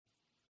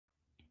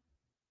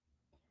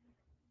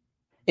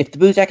If the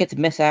Blue Jackets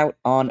miss out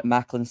on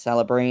Macklin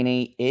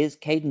Celebrini, is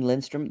Cayden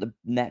Lindstrom the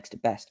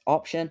next best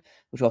option?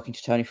 We're talking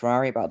to Tony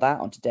Ferrari about that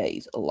on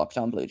today's Locked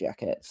On Blue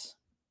Jackets.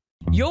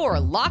 You're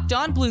Locked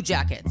On Blue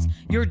Jackets,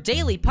 your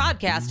daily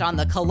podcast on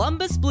the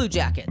Columbus Blue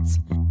Jackets,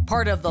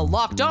 part of the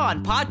Locked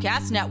On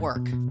Podcast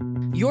Network.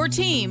 Your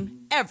team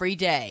every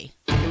day.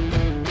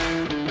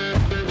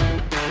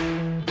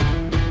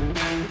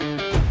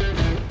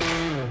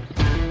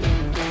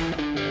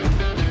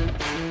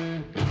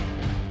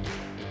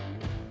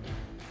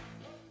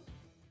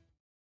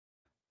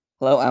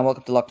 Hello and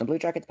welcome to Locked On Blue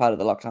Jackets, part of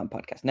the Locked On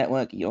Podcast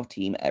Network, your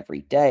team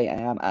every day. I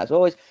am, as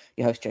always,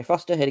 your host Jay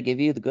Foster, here to give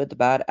you the good, the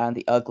bad, and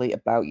the ugly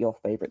about your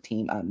favorite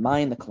team and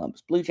mine, the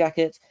Columbus Blue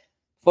Jackets.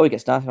 Before we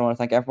get started, I want to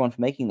thank everyone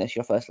for making this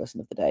your first listen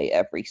of the day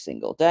every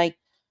single day.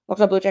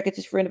 Locked On Blue Jackets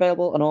is free and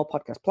available on all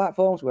podcast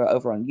platforms. We're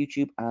over on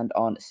YouTube and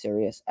on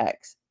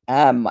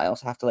SiriusXM. I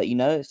also have to let you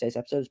know that today's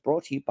episode is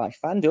brought to you by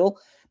FanDuel.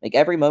 Make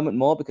every moment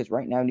more because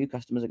right now new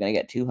customers are going to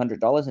get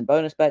 $200 in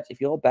bonus bets if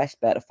your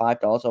best bet of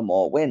 $5 or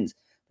more wins.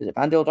 Visit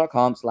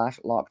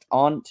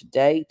FanDuel.com/locked-on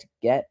today to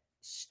get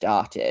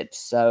started.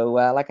 So,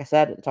 like I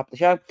said at the top of the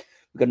show,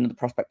 we've got another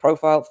prospect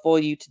profile for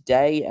you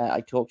today.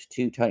 I talked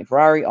to Tony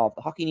Ferrari of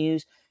the Hockey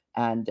News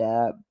and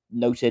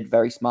noted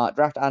very smart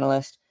draft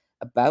analyst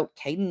about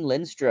Cayden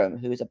Lindstrom,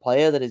 who is a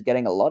player that is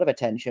getting a lot of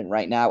attention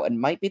right now and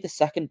might be the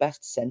second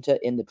best center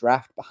in the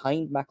draft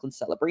behind Macklin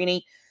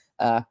Celebrini.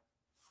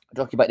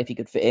 Talking about if he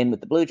could fit in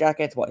with the Blue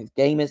Jackets, what his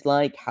game is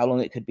like, how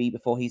long it could be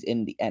before he's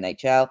in the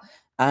NHL,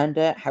 and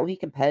how he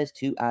compares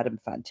to Adam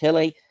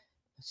Fantilli.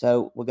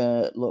 So we're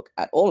going to look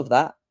at all of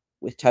that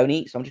with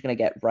Tony. So I'm just going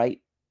to get right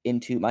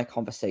into my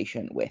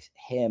conversation with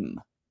him.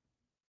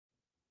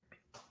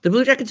 The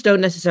Blue Jackets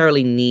don't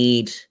necessarily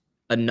need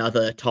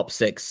another top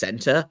six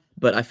center,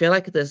 but I feel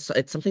like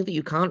it's something that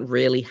you can't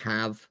really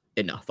have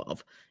enough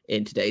of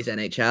in today's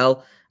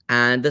NHL.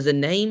 And there's a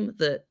name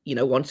that,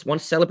 once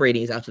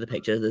Celebrini is out of the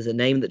picture, there's a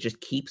name that just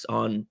keeps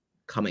on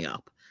coming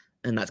up,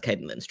 and that's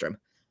Cayden Lindstrom.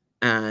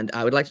 And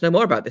I would like to know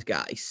more about this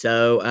guy.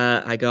 So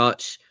I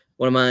got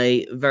one of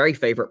my very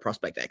favorite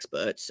prospect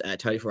experts,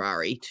 Tony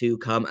Ferrari, to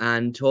come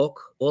and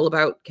talk all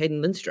about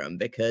Cayden Lindstrom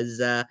because,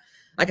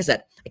 like I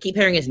said, I keep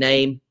hearing his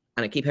name,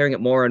 and I keep hearing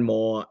it more and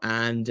more,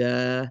 and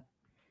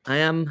I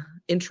am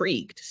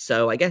intrigued.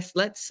 So I guess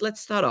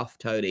let's start off,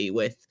 Tony,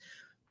 with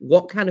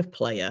what kind of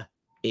player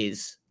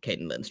is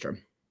Cayden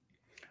Lindstrom?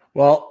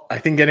 Well, I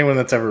think anyone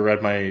that's ever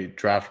read my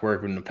draft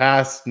work in the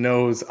past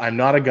knows I'm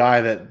not a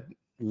guy that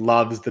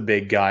loves the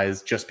big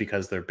guys just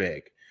because they're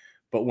big.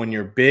 But when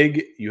you're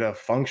big, you have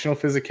functional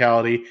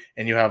physicality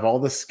and you have all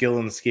the skill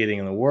and skating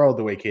in the world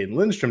the way Cayden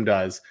Lindstrom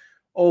does.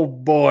 Oh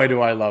boy,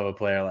 do I love a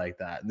player like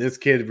that. This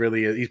kid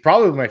really is. He's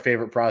probably my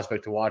favorite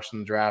prospect to watch in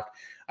the draft.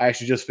 I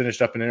actually just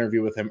finished up an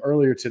interview with him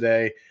earlier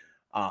today.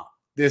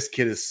 This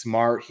kid is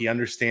smart. He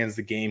understands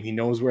the game. He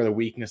knows where the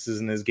weaknesses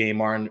in his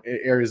game are and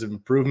areas of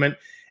improvement.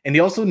 And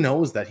he also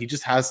knows that he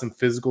just has some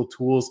physical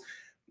tools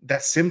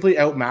that simply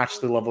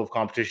outmatch the level of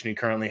competition he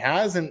currently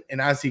has. And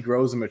as he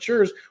grows and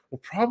matures, will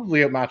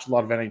probably outmatch a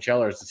lot of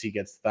NHLers as he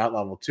gets to that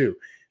level too.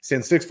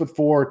 Stands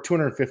 6'4",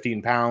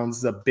 215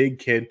 pounds, a big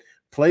kid,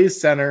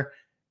 plays center,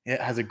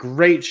 has a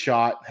great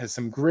shot, has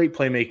some great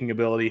playmaking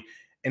ability,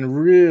 and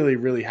really,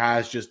 really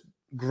has just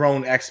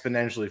grown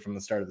exponentially from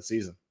the start of the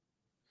season.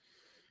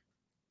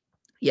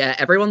 Yeah,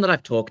 everyone that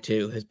I've talked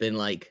to has been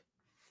like,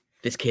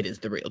 this kid is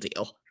the real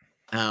deal.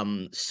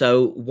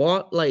 So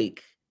what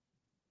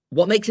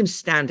makes him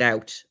stand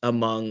out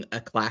among a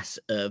class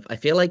of, I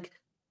feel like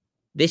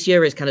this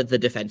year is kind of the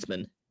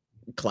defenseman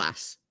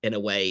class in a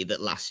way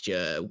that last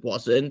year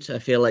wasn't. I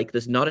feel like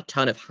there's not a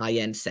ton of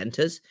high-end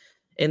centers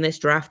in this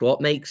draft.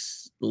 What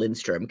makes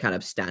Lindstrom kind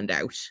of stand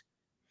out?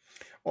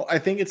 Well, I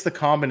think it's the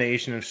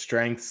combination of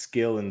strength,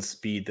 skill, and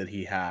speed that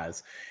he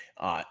has.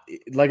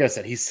 Like I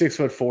said, he's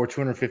 6'4",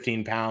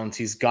 215 pounds.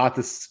 He's got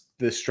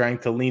the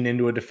strength to lean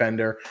into a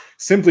defender,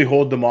 simply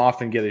hold them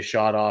off and get his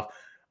shot off.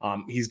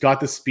 He's got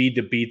the speed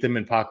to beat them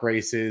in puck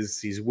races.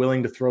 He's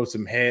willing to throw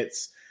some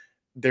hits.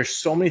 There's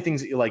so many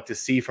things that you like to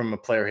see from a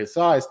player his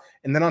size.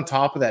 And then on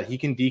top of that, he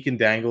can deke and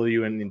dangle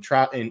you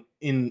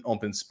in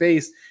open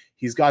space.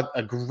 He's got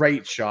a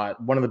great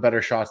shot, one of the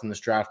better shots in this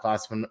draft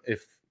class,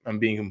 if I'm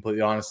being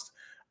completely honest.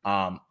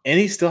 And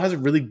he still has a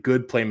really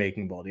good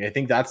playmaking ability. I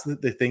think that's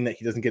the thing that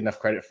he doesn't get enough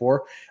credit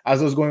for.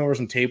 As I was going over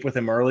some tape with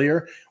him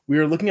earlier, we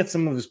were looking at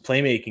some of his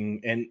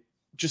playmaking and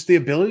just the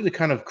ability to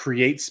kind of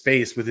create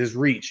space with his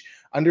reach,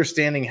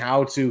 understanding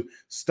how to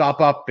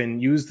stop up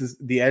and use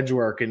the edge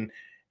work and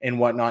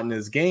whatnot in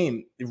his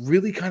game. It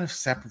really kind of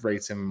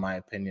separates him, in my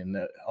opinion.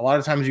 A lot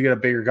of times you get a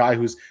bigger guy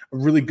who's a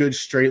really good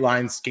straight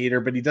line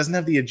skater, but he doesn't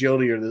have the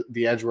agility or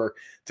the edge work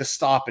to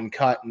stop and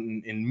cut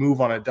and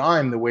move on a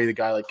dime the way the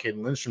guy like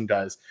Cayden Lindstrom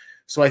does.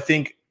 So I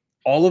think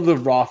all of the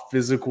raw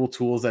physical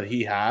tools that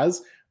he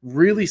has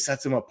really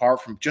sets him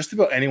apart from just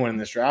about anyone in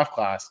this draft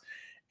class.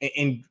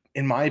 And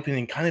in my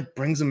opinion, kind of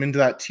brings him into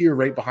that tier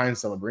right behind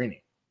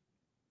Celebrini.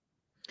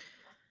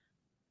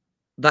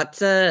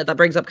 That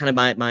brings up kind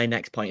of my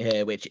next point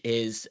here, which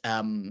is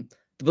the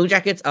The Blue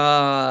Jackets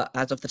are,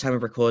 as of the time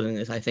of recording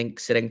this, I think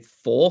sitting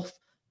 4th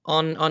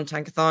on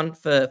Tankathon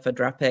for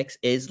draft picks.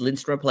 Is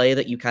Lindstrom a player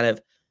that you kind of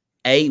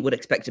A, would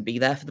expect to be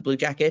there for the Blue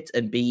Jackets,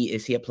 and B,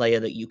 is he a player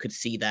that you could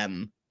see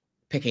them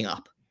picking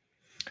up?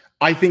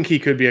 I think he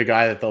could be a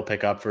guy that they'll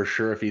pick up for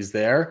sure if he's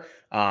there.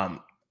 A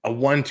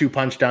 1-2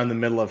 punch down the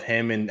middle of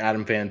him and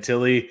Adam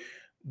Fantilli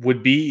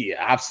would be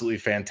absolutely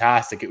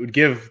fantastic. It would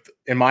give,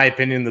 in my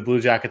opinion, the Blue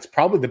Jackets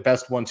probably the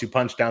best 1-2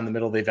 punch down the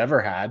middle they've ever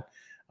had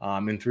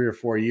in 3 or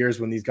 4 years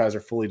when these guys are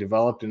fully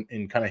developed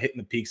and kind of hitting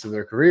the peaks of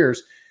their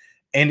careers.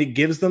 And it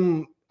gives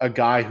them a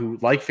guy who,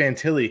 like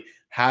Fantilli,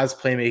 has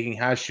playmaking,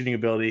 has shooting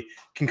ability,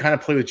 can kind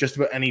of play with just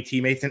about any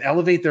teammates and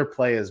elevate their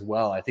play as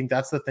well. I think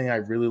that's the thing I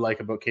really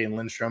like about Cayden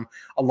Lindstrom,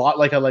 a lot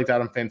like I liked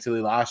Adam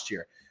Fantilli last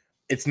year.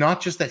 It's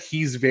not just that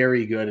he's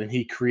very good and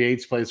he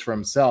creates plays for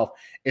himself.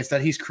 It's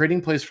that he's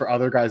creating plays for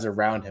other guys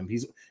around him.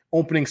 He's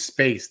opening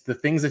space, the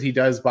things that he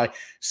does by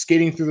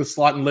skating through the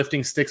slot and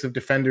lifting sticks of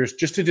defenders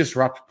just to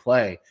disrupt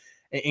play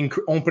and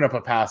open up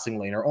a passing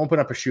lane or open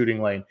up a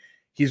shooting lane.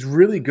 He's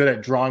really good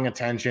at drawing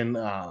attention.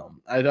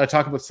 I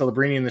talk about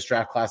Celebrini in this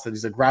draft class that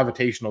he's a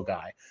gravitational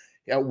guy.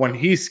 When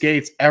he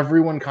skates,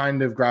 everyone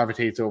kind of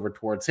gravitates over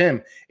towards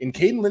him. And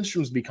Cayden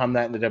Lindstrom's become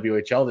that in the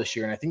WHL this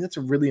year. And I think that's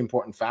a really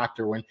important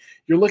factor when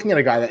you're looking at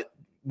a guy that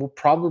will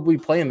probably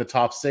play in the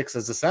top 6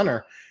 as a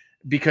center,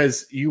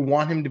 because you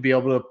want him to be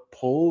able to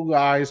pull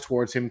guys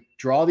towards him,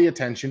 draw the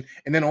attention,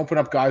 and then open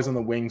up guys on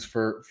the wings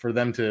for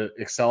them to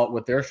excel at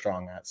what they're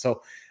strong at.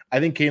 So I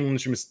think Cayden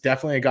Lindstrom is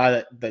definitely a guy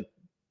that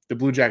the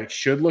Blue Jackets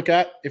should look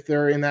at if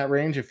they're in that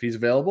range, if he's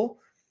available.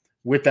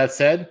 With that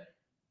said,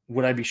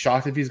 would I be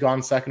shocked if he's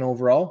gone 2nd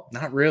overall?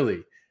 Not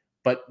really.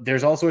 But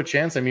there's also a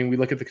chance. I mean, we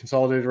look at the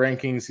consolidated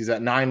rankings. He's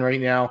at 9 right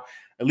now.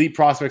 Elite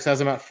Prospects has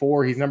him at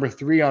 4. He's number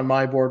 3 on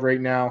my board right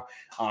now.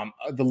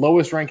 The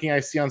lowest ranking I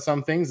see on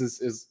some things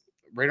is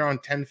right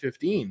around 10,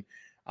 15.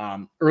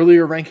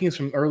 Earlier rankings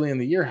from early in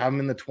the year have him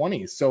in the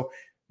 20s. So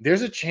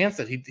there's a chance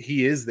that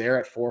he is there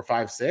at 4,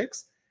 5,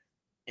 6.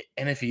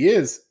 And if he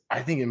is,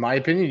 I think, in my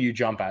opinion, you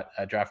jump at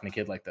drafting a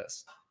kid like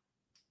this.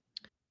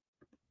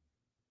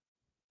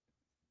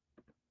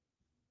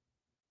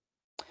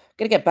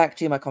 Going to get back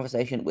to my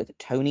conversation with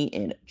Tony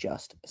in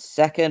just a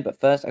second,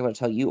 but first I want to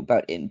tell you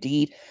about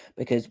Indeed,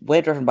 because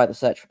we're driven by the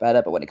search for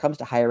better, but when it comes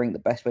to hiring, the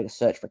best way to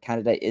search for a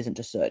candidate isn't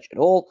to search at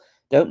all.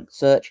 Don't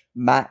search,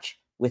 match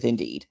with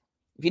Indeed.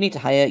 If you need to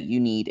hire, you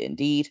need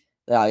Indeed.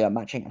 They are your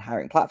matching and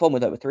hiring platform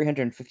with over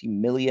 350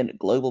 million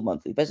global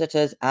monthly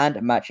visitors and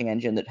a matching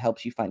engine that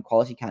helps you find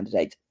quality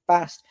candidates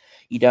fast.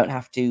 You don't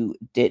have to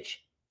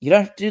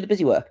do the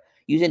busy work.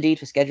 Use Indeed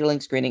for scheduling,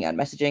 screening, and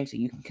messaging so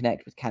you can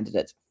connect with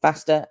candidates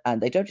faster.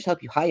 And they don't just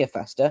help you hire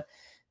faster,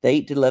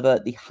 they deliver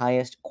the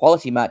highest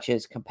quality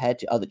matches compared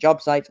to other job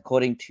sites.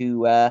 According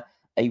to a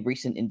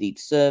recent Indeed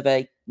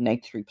survey,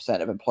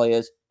 93% of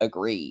employers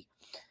agree.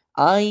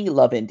 I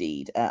love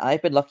Indeed.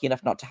 I've been lucky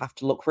enough not to have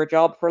to look for a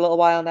job for a little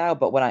while now,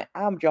 but when I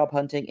am job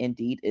hunting,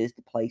 Indeed is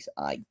the place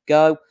I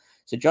go.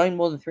 So join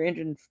more than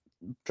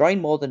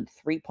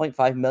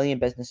 3.5 million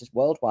businesses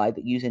worldwide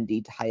that use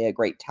Indeed to hire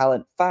great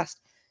talent fast.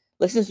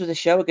 Listeners of the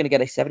show are going to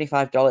get a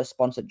 $75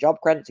 sponsored job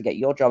credit to get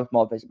your job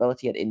more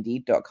visibility at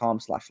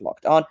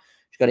Indeed.com/lockedon.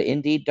 Just go to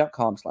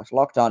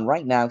Indeed.com/lockedon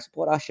right now.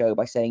 Support our show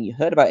by saying you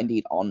heard about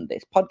Indeed on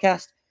this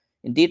podcast.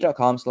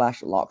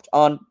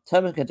 Indeed.com/lockedon.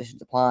 Terms and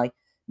conditions apply.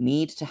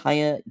 Need to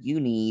hire? You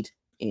need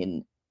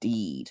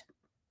Indeed.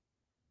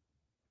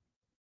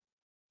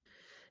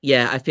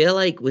 Yeah, I feel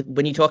like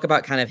when you talk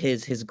about kind of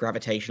his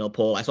gravitational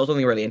pull, I saw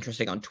something really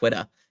interesting on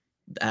Twitter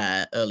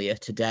earlier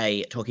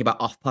today talking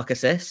about off-puck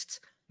assists.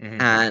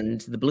 Mm-hmm.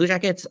 And the Blue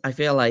Jackets, I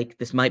feel like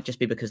this might just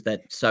be because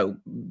they're so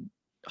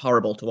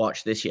horrible to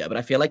watch this year, but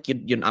I feel like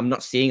I'm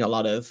not seeing a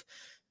lot of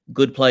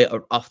good play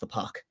off the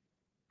puck.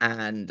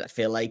 And I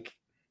feel like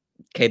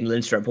Cayden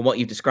Lindstrom, from what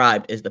you've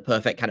described, is the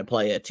perfect kind of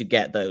player to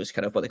get those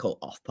kind of what they call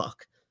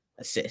off-puck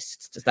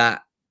assists. Does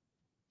that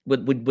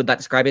would that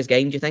describe his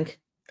game, do you think?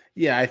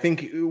 Yeah, I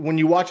think when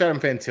you watch Adam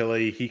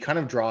Fantilli, he kind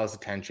of draws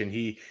attention.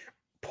 He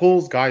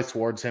pulls guys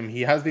towards him. He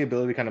has the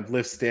ability to kind of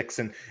lift sticks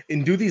and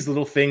do these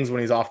little things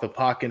when he's off the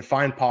puck and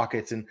find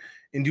pockets and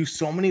do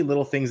so many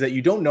little things that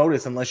you don't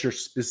notice unless you're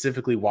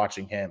specifically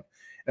watching him.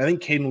 And I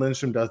think Cayden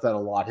Lindstrom does that a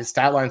lot. His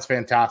stat line's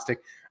fantastic.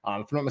 If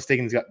I'm not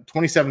mistaken, he's got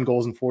 27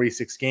 goals in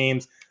 46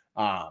 games.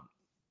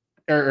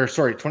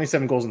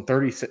 27 goals in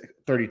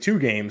 32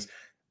 games.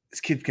 This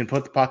kid can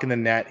put the puck in the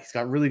net. He's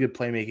got really good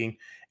playmaking.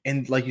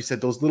 And like you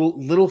said, those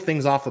little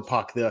things off the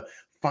puck, the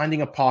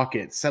finding a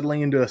pocket,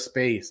 settling into a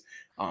space,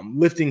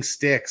 lifting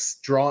sticks,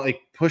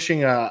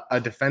 pushing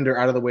a defender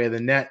out of the way of the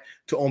net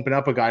to open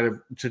up a guy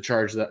to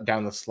charge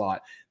down the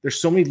slot. There's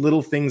so many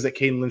little things that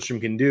Cayden Lindstrom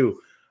can do.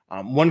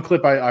 One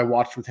clip I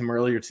watched with him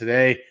earlier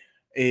today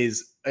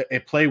is a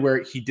play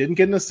where he didn't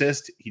get an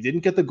assist, he didn't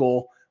get the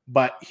goal,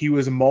 but he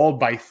was mauled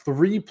by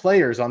 3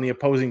 players on the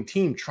opposing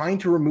team trying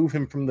to remove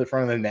him from the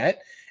front of the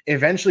net.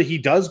 Eventually, he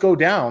does go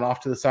down off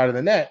to the side of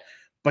the net,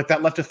 but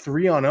that left a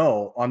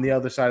 3-on-0 on the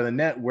other side of the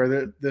net where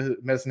the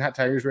Medicine Hat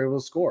Tigers were able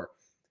to score.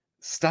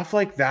 Stuff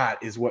like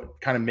that is what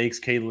kind of makes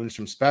Cayden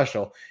Lindstrom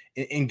special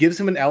and gives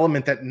him an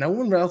element that no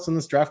one else in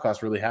this draft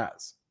class really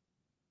has.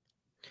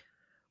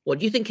 What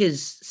do you think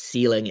his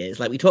ceiling is?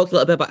 Like, we talked a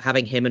little bit about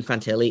having him and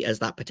Fantilli as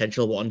that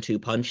potential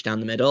 1-2 punch down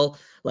the middle.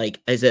 Like,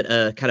 is it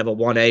a kind of a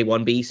 1A,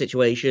 1B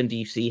situation? Do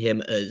you see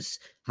him as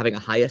having a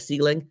higher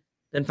ceiling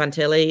than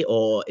Fantilli,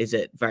 or is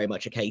it very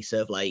much a case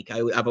of like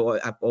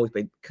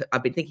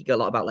I've been thinking a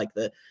lot about like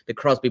the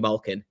Crosby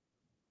Malkin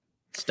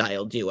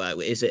style duo?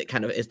 Is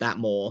that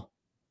more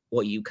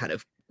what you kind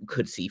of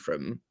could see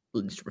from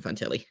Lindstrom and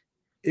Fantilli?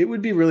 It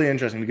would be really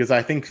interesting because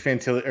I think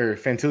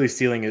Fantilli's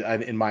ceiling,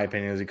 in my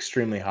opinion, is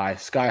extremely high,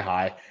 sky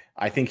high.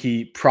 I think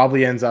he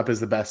probably ends up as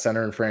the best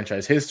center in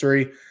franchise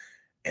history.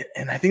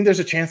 And I think there's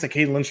a chance that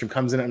Cayden Lindstrom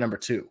comes in at number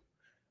 2,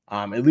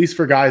 at least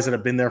for guys that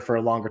have been there for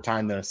a longer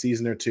time than a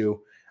season or two.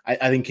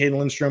 I think Cayden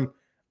Lindstrom,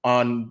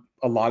 on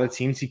a lot of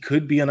teams, he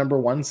could be a number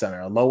 1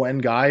 center, a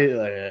low-end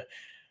guy.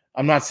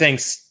 I'm not saying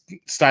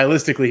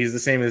stylistically he's the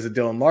same as a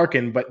Dylan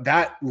Larkin, but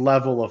that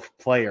level of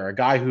player, a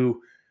guy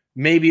who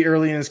maybe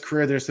early in his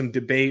career, there's some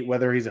debate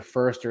whether he's a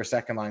first or a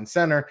second line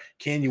center.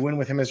 Can you win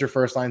with him as your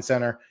first line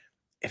center?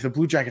 If the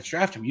Blue Jackets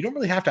draft him, you don't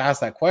really have to ask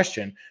that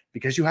question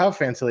because you have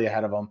Fantilli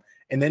ahead of him.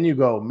 And then you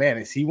go, man,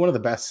 is he one of the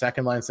best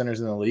second line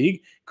centers in the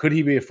league? Could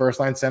he be a first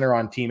line center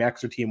on team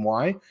X or team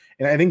Y?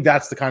 And I think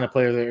that's the kind of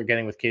player that you're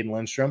getting with Cayden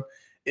Lindstrom,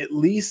 at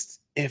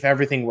least if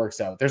everything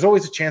works out. There's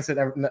always a chance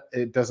that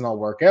it doesn't all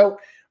work out.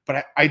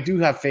 But I do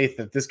have faith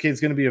that this kid's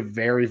going to be a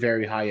very,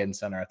 very high-end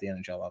center at the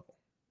NHL level.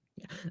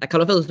 That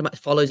kind of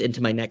follows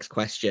into my next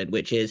question,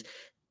 which is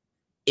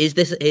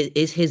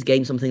his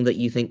game something that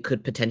you think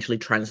could potentially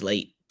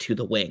translate to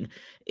the wing?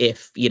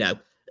 If,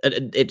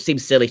 it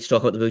seems silly to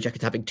talk about the Blue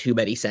Jackets having too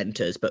many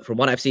centers, but from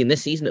what I've seen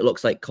this season, it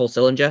looks like Cole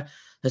Sillinger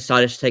has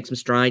started to take some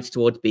strides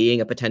towards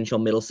being a potential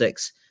middle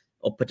 6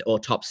 or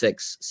top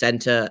 6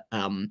 center.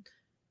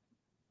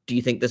 Do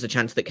you think there's a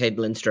chance that Cayden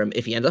Lindstrom,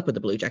 if he ends up with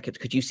the Blue Jackets,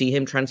 could you see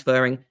him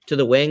transferring to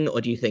the wing,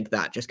 or do you think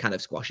that just kind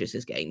of squashes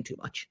his game too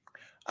much?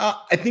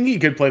 I think he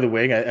could play the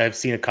wing. I've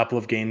seen a couple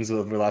of games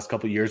over the last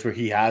couple of years where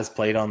he has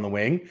played on the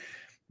wing.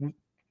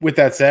 With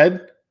that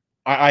said,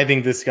 I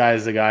think this guy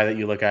is the guy that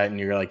you look at and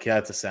you're like, yeah,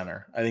 it's a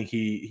center. I think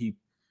he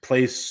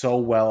plays so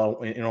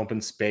well in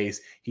open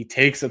space. He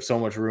takes up so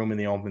much room in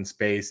the open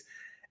space.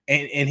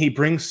 And he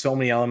brings so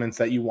many elements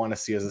that you want to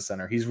see as a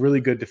center. He's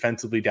really good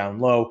defensively down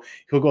low.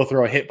 He'll go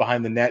throw a hit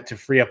behind the net to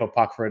free up a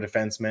puck for a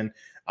defenseman.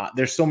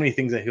 There's so many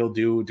things that he'll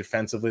do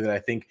defensively that I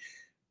think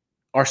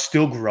are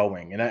still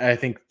growing. And I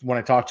think when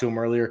I talked to him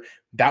earlier,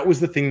 that was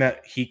the thing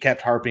that he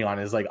kept harping on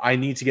is like, I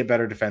need to get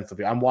better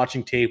defensively. I'm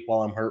watching tape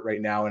while I'm hurt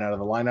right now and out of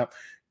the lineup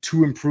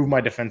to improve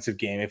my defensive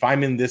game. If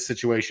I'm in this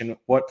situation,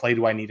 what play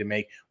do I need to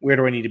make? Where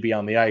do I need to be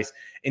on the ice?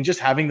 And just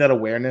having that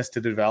awareness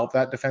to develop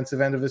that defensive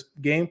end of his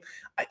game,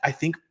 I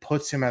think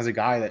puts him as a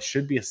guy that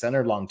should be a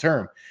center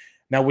long-term.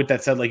 Now, with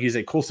that said, like you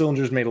say, Cole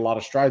Sillinger's made a lot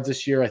of strides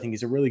this year. I think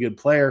he's a really good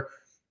player.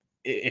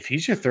 If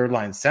he's your third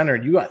line center,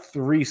 you got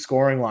 3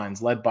 scoring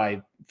lines led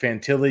by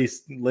Fantilli,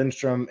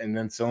 Lindstrom, and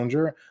then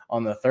Sillinger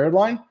on the third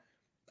line.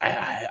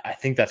 I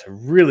think that's a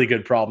really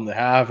good problem to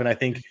have. And I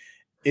think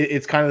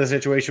it's kind of the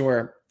situation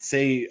where,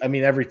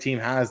 every team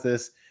has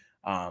this.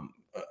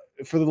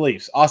 For the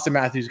Leafs, Austin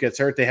Matthews gets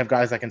hurt. They have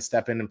guys that can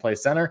step in and play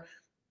center.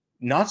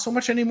 Not so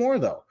much anymore,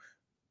 though.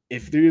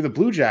 If they're the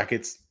Blue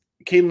Jackets,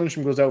 Cayden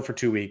Lindstrom goes out for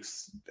 2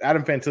 weeks.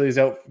 Adam Fantilli is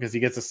out because he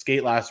gets a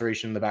skate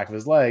laceration in the back of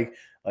his leg,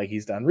 like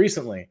he's done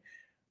recently.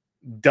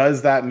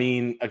 Does that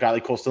mean a guy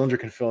like Cole Sillinger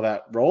can fill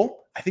that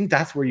role? I think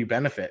that's where you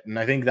benefit. And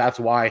I think that's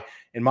why,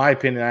 in my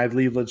opinion, I'd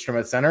leave Lindstrom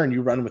at center and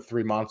you run with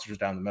 3 monsters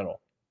down the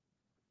middle.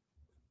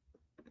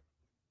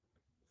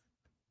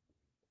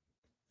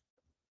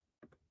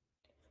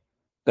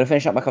 Going to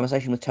finish up my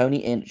conversation with Tony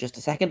in just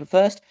a second. But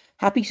first,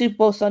 happy Super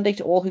Bowl Sunday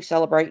to all who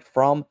celebrate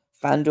from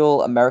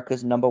FanDuel,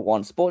 America's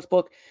 #1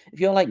 sportsbook. If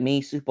you're like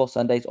me, Super Bowl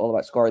Sunday is all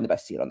about scoring the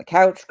best seat on the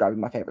couch, grabbing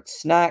my favorite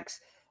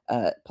snacks,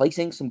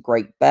 placing some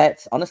great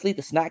bets. Honestly,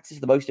 the snacks is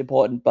the most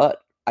important,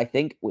 but I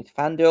think with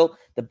FanDuel,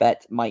 the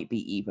bets might be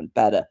even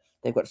better.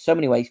 They've got so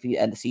many ways for you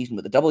to end the season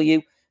with a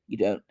W. You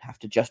don't have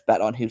to just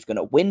bet on who's going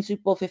to win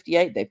Super Bowl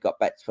 58. They've got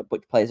bets for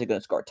which players are going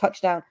to score a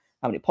touchdown,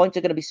 how many points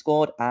are going to be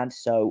scored, and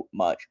so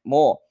much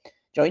more.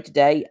 Join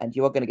today and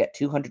you are going to get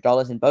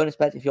 $200 in bonus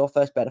bets if your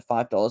first bet of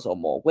 $5 or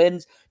more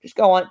wins. Just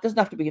go on. It doesn't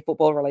have to be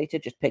football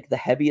related. Just pick the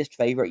heaviest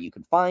favorite you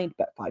can find.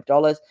 Bet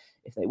 $5.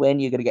 If they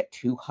win, you're going to get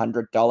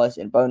 $200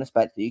 in bonus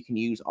bets that you can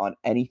use on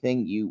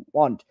anything you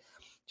want.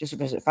 Just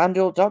visit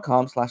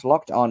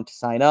FanDuel.com/lockedon to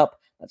sign up.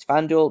 That's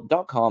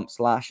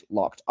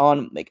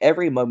FanDuel.com/lockedon. Make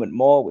every moment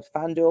more with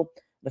FanDuel,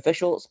 an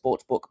official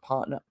sportsbook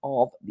partner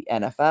of the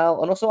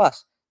NFL, and also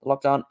us, the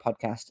Locked On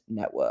Podcast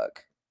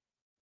Network.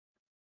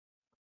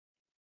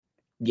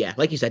 Yeah,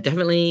 like you said,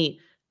 definitely.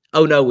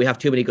 Oh no, we have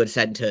too many good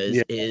centers.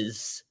 Yeah.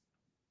 It's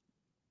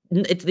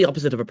the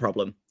opposite of a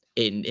problem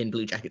in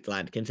Blue Jackets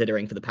land,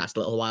 considering for the past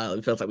little while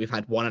it feels like we've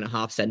had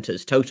 1.5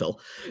 centers total.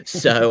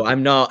 So I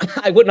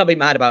would not be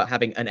mad about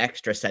having an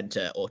extra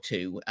center or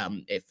 2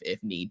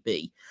 if need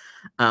be.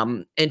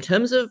 In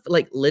terms of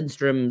like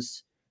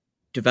Lindstrom's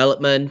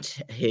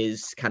development,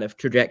 his kind of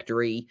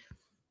trajectory.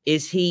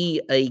 Is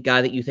he a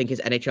guy that you think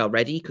is NHL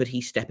ready? Could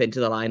he step into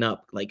the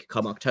lineup like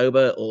come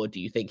October, or do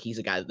you think he's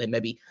a guy that they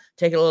maybe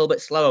take it a little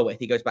bit slower with?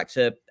 He goes back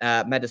to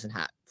Medicine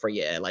Hat for a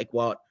year. Like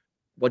what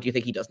do you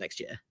think he does next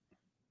year?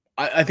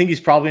 I think he's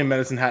probably a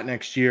Medicine Hat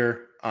next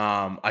year.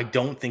 I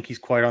don't think he's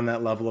quite on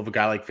that level of a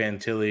guy like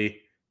Fantilli.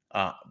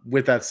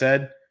 With that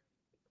said,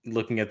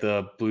 looking at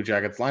the Blue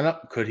Jackets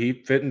lineup, could he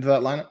fit into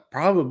that lineup?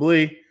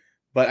 Probably.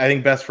 But I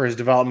think best for his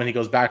development, he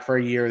goes back for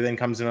a year, then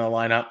comes into the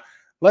lineup.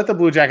 Let the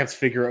Blue Jackets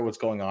figure out what's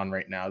going on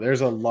right now.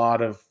 There's a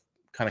lot of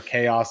kind of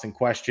chaos and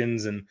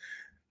questions and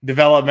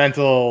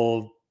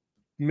developmental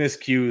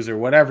miscues or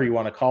whatever you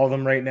want to call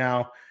them right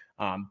now.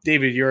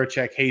 David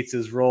Juracek hates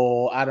his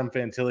role. Adam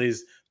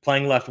Fantilli's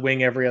playing left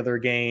wing every other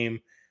game.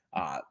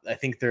 I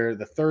think they're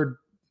the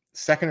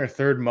second or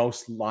third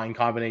most line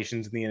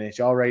combinations in the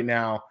NHL right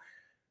now.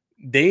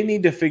 They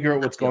need to figure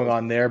out what's going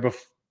on there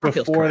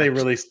before they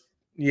really,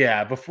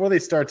 before they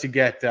start to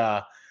get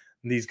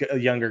these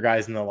younger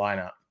guys in the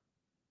lineup.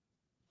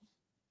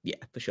 Yeah,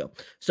 for sure.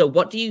 So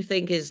what do you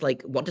think is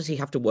like, what does he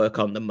have to work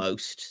on the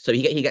most? So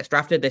he gets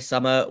drafted this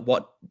summer.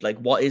 What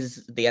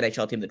is the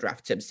NHL team that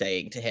drafts him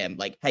saying to him?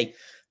 Like, hey,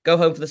 go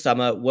home for the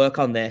summer, work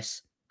on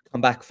this, come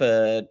back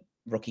for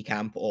rookie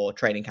camp or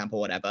training camp or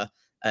whatever,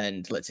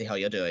 and let's see how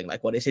you're doing.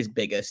 Like, what is his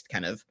biggest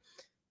kind of,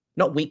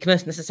 not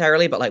weakness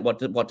necessarily, but like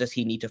what does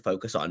he need to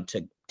focus on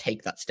to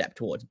take that step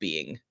towards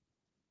being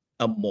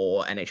a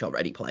more NHL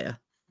ready player?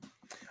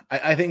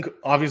 I think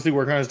obviously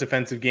working on his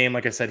defensive game,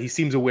 like I said, he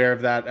seems aware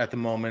of that at the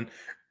moment.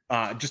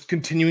 Just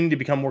continuing to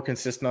become more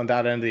consistent on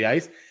that end of the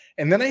ice.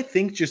 And then I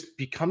think just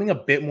becoming a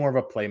bit more of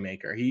a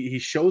playmaker. He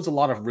shows a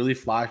lot of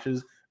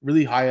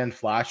really high-end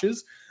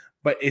flashes,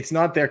 but it's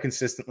not there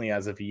consistently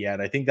as of yet.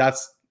 I think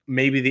that's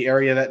maybe the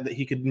area that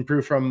he could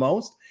improve from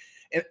most.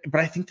 But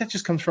I think that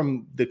just comes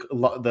from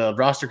the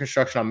roster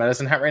construction on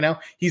Medicine Hat right now.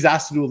 He's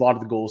asked to do a lot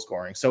of the goal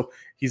scoring. So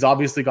he's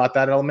obviously got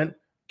that element.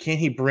 Can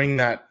he bring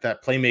that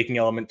playmaking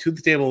element to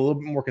the table a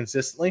little bit more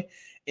consistently?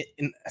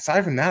 And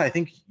aside from that, I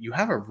think you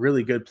have a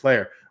really good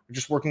player. We're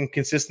just working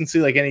consistency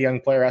like any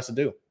young player has to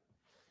do.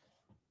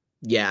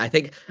 Yeah, I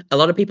think a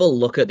lot of people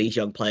look at these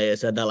young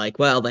players and they're like,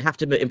 well, they have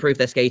to improve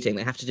their skating.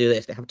 They have to do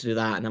this. They have to do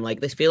that. And I'm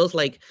like, this feels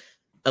like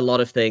a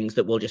lot of things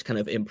that will just kind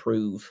of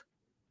improve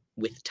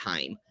with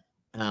time.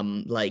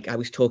 Like I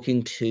was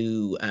talking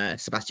to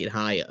Sebastian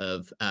High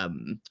of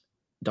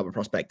Double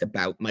Prospect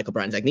about Michael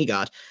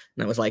Brandt-Zegnigaard,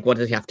 and I was like, what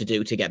does he have to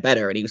do to get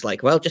better? And he was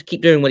like, well, just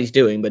keep doing what he's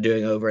doing, but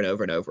doing over and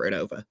over and over and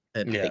over.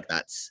 And I think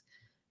that's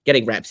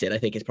getting reps in, I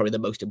think is probably the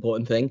most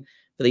important thing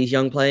for these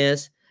young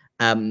players.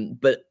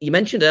 But you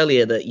mentioned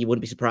earlier that you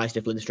wouldn't be surprised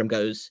if Lindstrom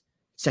goes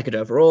second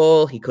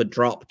overall. He could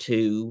drop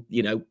to,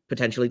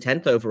 potentially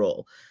 10th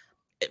overall.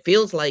 It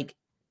feels like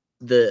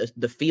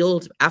the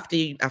field after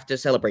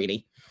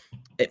Celebrini,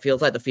 it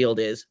feels like the field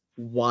is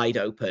wide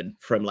open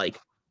from like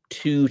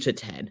 2 to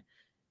 10.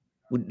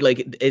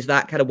 Like, is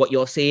that kind of what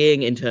you're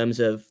seeing in terms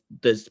of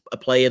there's a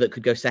player that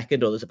could go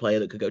second or there's a player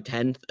that could go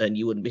 10th, and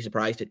you wouldn't be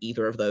surprised at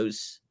either of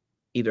those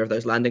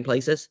landing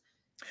places?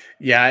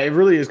 Yeah, it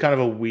really is kind of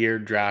a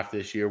weird draft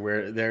this year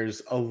where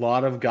there's a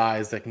lot of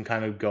guys that can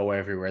kind of go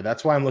everywhere.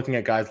 That's why I'm looking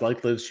at guys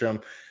like Lindstrom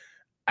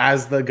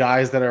as the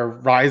guys that are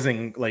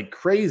rising like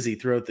crazy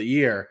throughout the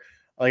year.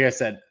 Like I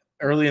said,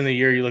 early in the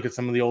year, you look at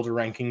some of the older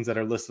rankings that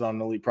are listed on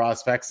Elite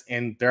Prospects,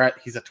 and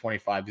he's at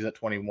 25, he's at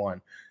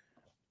 21.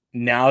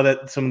 Now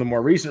that some of the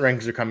more recent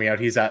rankings are coming out,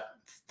 he's at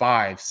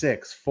 5,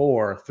 6,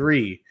 4,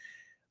 3.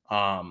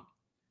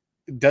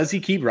 Does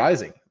he keep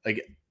rising?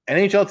 Like,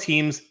 NHL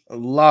teams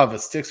love a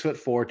 6'4",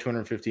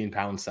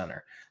 215-pound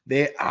center.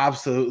 They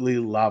absolutely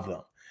love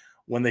them.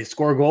 When they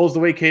score goals the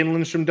way Cayden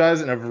Lindstrom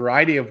does in a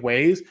variety of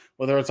ways,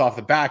 whether it's off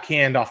the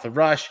backhand, off the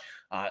rush,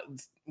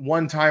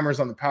 one-timers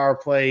on the power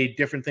play,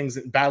 different things,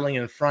 battling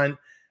in front,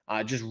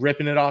 just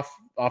ripping it off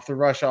the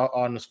rush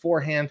on his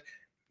forehand,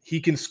 he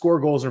can score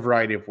goals in a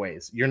variety of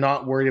ways. You're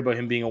not worried about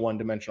him being a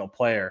one-dimensional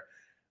player.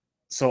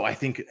 So I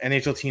think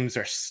NHL teams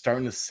are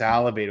starting to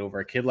salivate over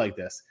a kid like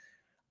this.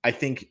 I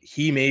think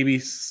he maybe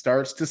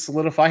starts to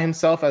solidify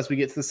himself as we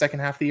get to the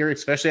second half of the year,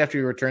 especially after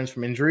he returns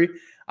from injury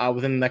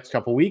within the next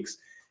couple of weeks,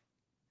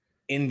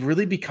 and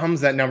really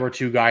becomes that number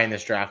 2 guy in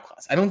this draft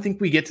class. I don't think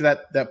we get to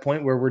that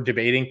point where we're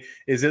debating,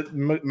 is it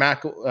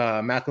Macklin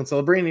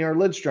Celebrini or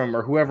Lindstrom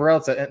or whoever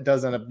else that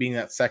does end up being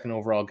that second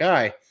overall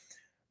guy.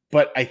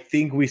 But I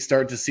think we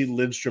start to see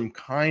Lindstrom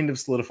kind of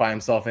solidify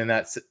himself in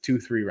that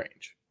 2-3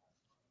 range.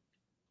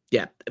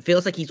 Yeah, it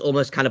feels like he's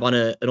almost kind of on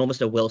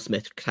almost a Will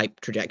Smith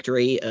type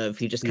trajectory of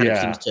he just kind of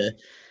seems to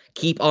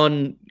keep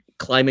on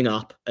climbing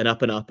up and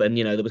up and up. And,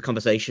 there was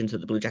conversations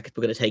that the Blue Jackets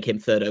were going to take him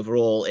 3rd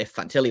overall if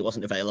Fantilli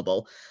wasn't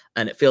available.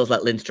 And it feels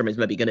like Lindstrom is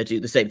maybe going to do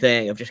the same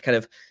thing of just kind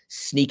of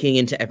sneaking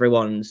into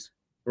everyone's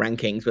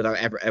rankings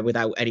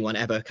without anyone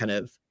ever kind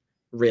of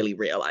really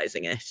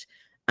realizing it.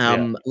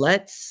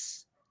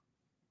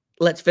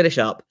 Let's finish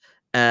up.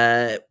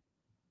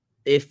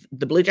 If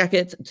the Blue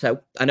Jackets, so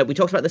I know we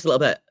talked about this a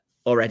little bit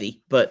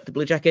already, but the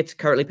Blue Jackets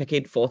currently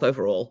picking 4th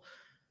overall.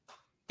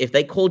 If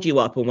they called you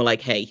up and were like,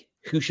 hey,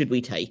 who should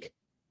we take?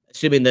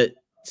 assuming that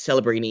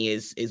Celebrini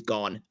is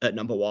gone at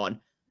number 1,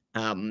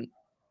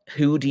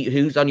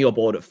 who's on your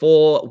board at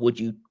 4? Would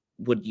you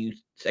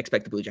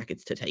expect the Blue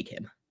Jackets to take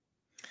him?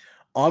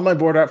 On my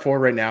board at 4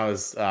 right now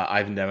is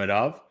Ivan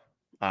Demidov.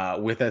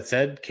 With that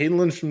said, Cayden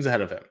Lindstrom's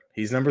ahead of him.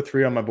 He's number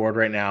 3 on my board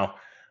right now.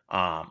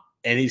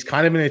 And he's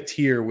kind of in a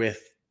tier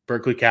with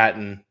Berkeley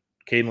Catton,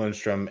 Cayden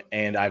Lindstrom,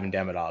 and Ivan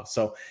Demidov.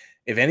 So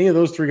if any of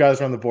those 3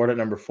 guys are on the board at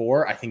number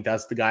 4, I think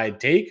that's the guy I'd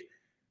take.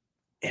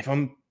 If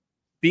I'm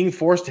being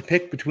forced to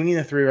pick between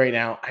the 3 right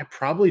now, I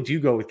probably do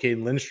go with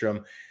Cayden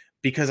Lindstrom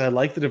because I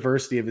like the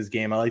diversity of his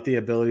game. I like the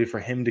ability for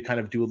him to kind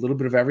of do a little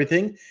bit of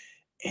everything.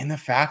 And the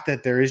fact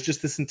that there is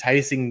just this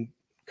enticing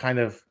kind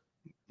of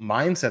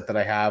mindset that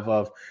I have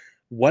of,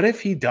 what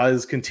if he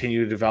does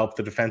continue to develop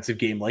the defensive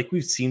game like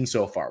we've seen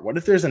so far? What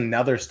if there's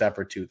another step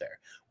or 2 there?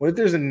 What if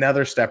there's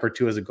another step or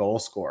 2 as a goal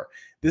scorer?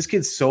 This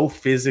kid's so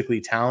physically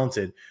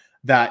talented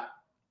that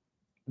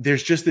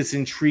there's just this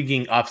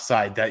intriguing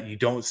upside that you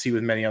don't see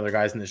with many other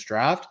guys in this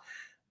draft.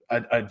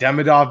 A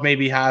Demidov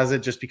maybe has it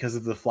just because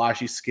of the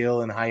flashy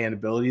skill and high-end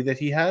ability that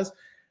he has.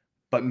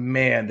 But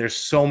man, there's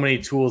so many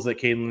tools that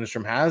Cayden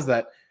Lindstrom has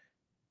that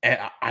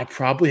I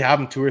probably have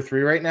him 2 or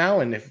 3 right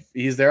now. And if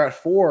he's there at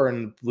 4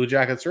 and Blue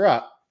Jackets are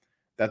up,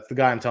 that's the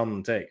guy I'm telling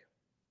them to take.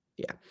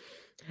 Yeah.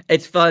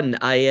 It's fun.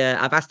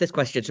 I've asked this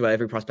question to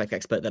every prospect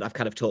expert that I've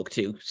kind of talked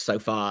to so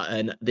far.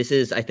 And this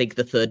is, I think,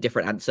 the 3rd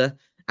different answer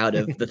out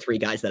of the 3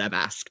 guys that I've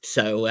asked.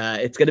 So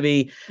it's going to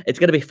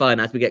be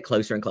fun as we get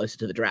closer and closer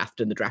to the draft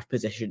and the draft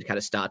position to kind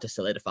of start to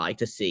solidify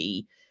to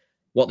see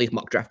what these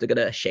mock drafts are going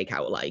to shake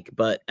out like.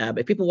 But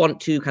if people want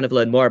to kind of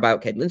learn more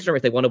about Cayden Lindstrom,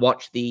 if they want to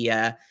watch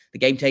the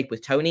game tape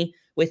with Tony,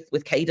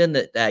 with Cayden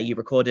that you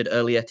recorded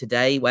earlier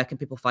today, where can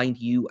people find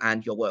you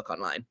and your work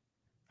online?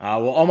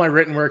 Well, all my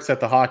written work's at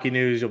the Hockey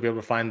News. You'll be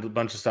able to find a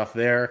bunch of stuff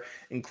there,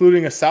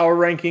 including a sour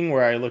ranking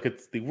where I look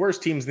at the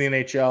worst teams in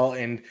the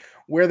NHL and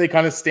where they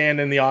kind of stand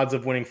in the odds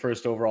of winning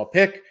first overall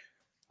pick.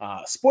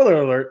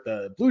 Spoiler alert,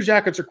 the Blue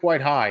Jackets are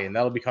quite high, and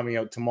that'll be coming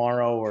out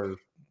tomorrow or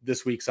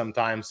this week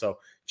sometime. So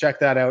check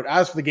that out.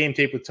 As for the game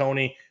tape with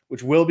Tony,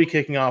 which will be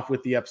kicking off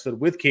with the episode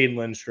with Cayden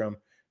Lindstrom,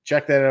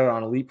 check that out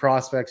on Elite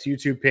Prospects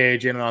YouTube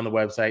page and on the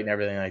website and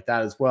everything like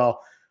that as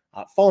well.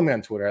 Follow me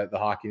on Twitter at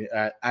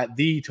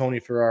the Tony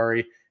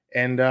Ferrari,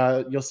 and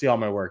you'll see all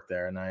my work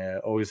there. And I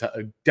always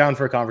down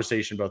for a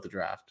conversation about the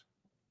draft.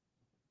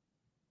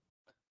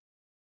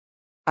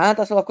 And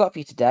that's all I've got for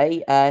you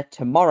today.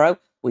 Tomorrow,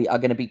 we are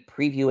going to be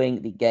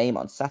previewing the game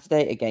on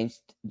Saturday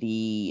against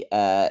the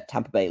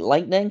Tampa Bay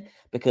Lightning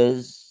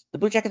because the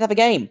Blue Jackets have a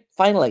game.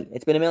 Finally,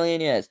 it's been a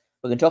million years.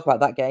 We're going to talk about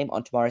that game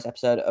on tomorrow's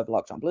episode of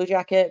Locked On Blue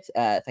Jackets.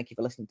 Thank you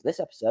for listening to this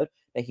episode,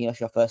 making us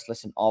your first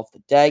listen of the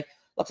day.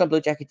 Locked On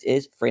Blue Jackets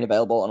is free and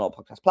available on all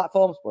podcast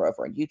platforms. We're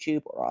over on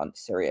YouTube or on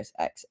Sirius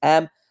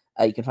XM.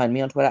 You can find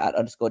me on Twitter at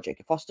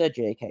 _Jacob Foster,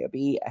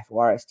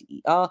 JAKOBFORSTER.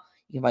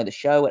 You can find the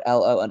show at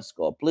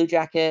LO_Blue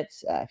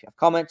Jackets. If you have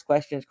comments,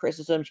 questions,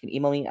 criticisms, you can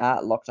email me at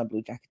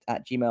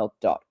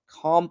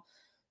lockedonbluejackets@gmail.com.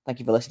 Thank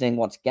you for listening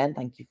once again.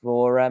 Thank you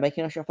for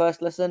making us your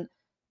first listen.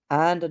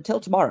 And until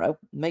tomorrow,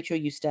 make sure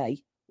you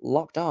stay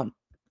locked on.